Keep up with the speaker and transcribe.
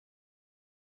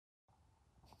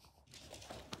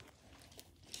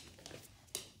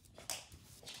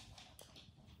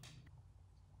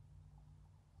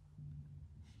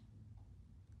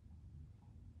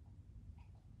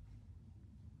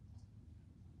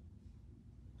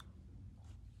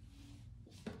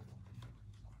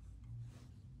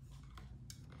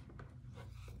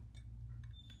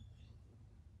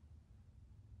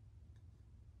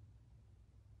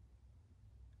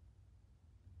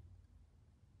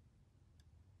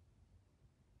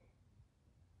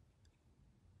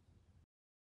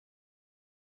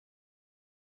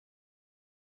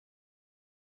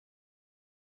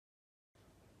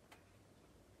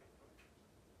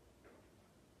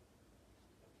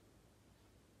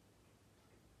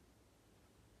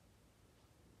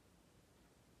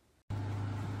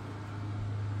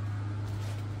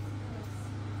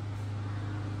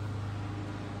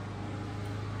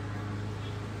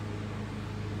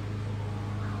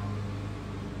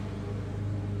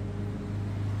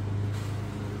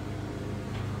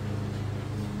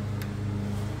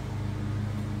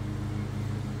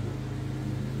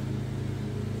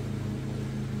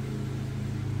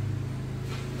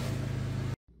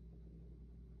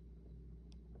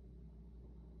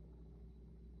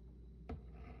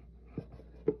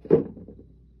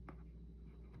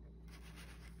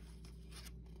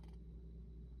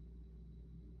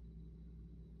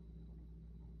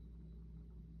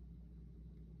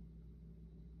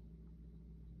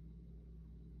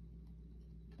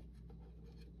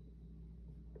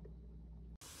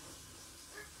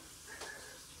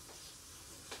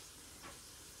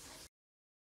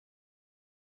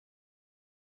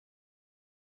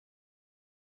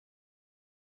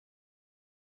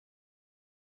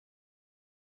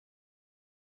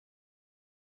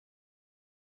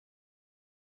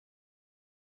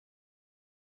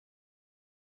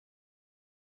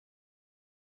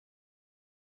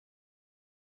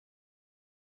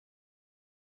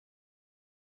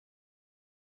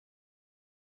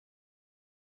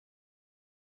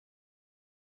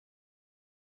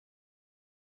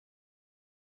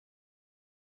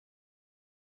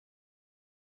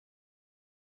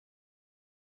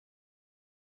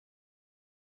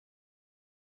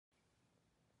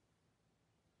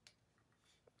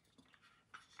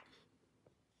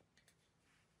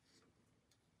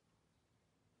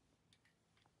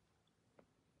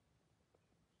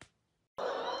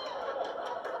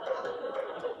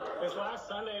last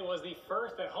Sunday was the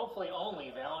first and hopefully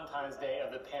only Valentine's Day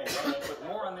of the pandemic. With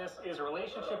more on this is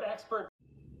relationship expert.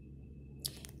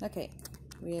 Okay,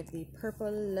 we have the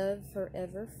purple Love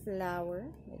Forever flower.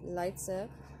 It lights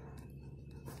up.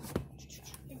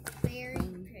 It's very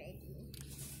pretty.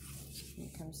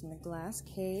 It comes in a glass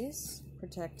case,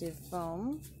 protective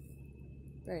foam,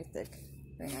 very thick,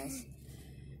 very nice.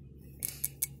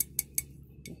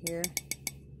 Here,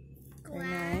 very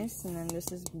nice, and then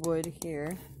this is wood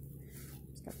here.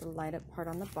 It's got the light up part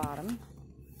on the bottom.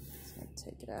 Just gonna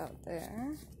take it out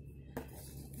there.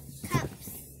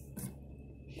 Cups.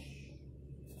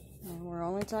 And we're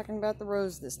only talking about the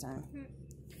rose this time.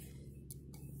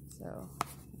 So,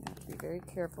 you have to be very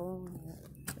careful.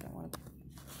 You don't want to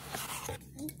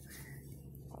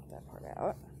pop that part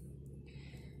out.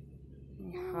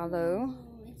 And hollow.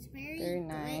 It's very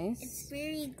nice. It's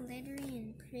very glittery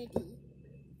and pretty.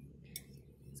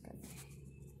 It's got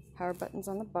power buttons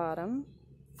on the bottom.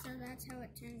 So that's how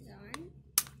it turns on.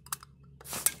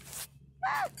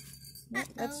 Nope,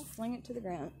 let's fling it to the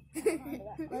ground.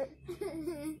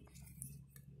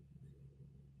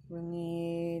 We'll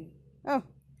need,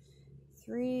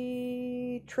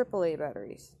 3 AAA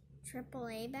batteries.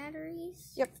 AAA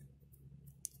batteries? Yep.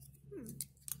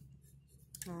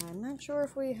 I'm not sure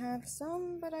if we have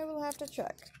some, but I will have to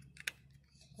check.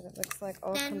 But it looks like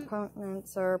all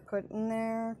components are put in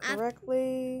there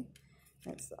correctly.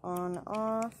 It's on,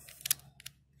 off.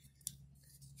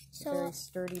 So, very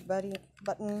sturdy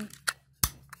button.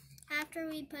 After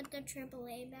we put the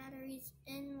AAA batteries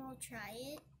in, we'll try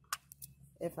it.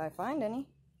 If I find any.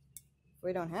 If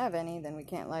we don't have any, then we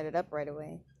can't light it up right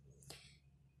away.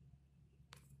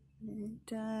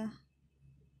 It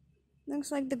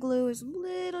looks like the glue is a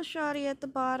little shoddy at the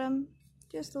bottom.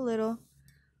 Just a little.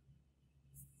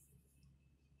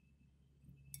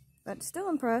 But still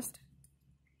impressed.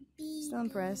 Still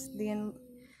impressed. The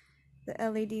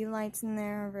LED lights in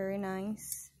there are very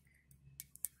nice.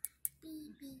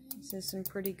 This is some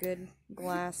pretty good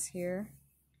glass here.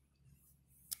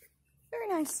 Very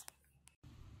nice.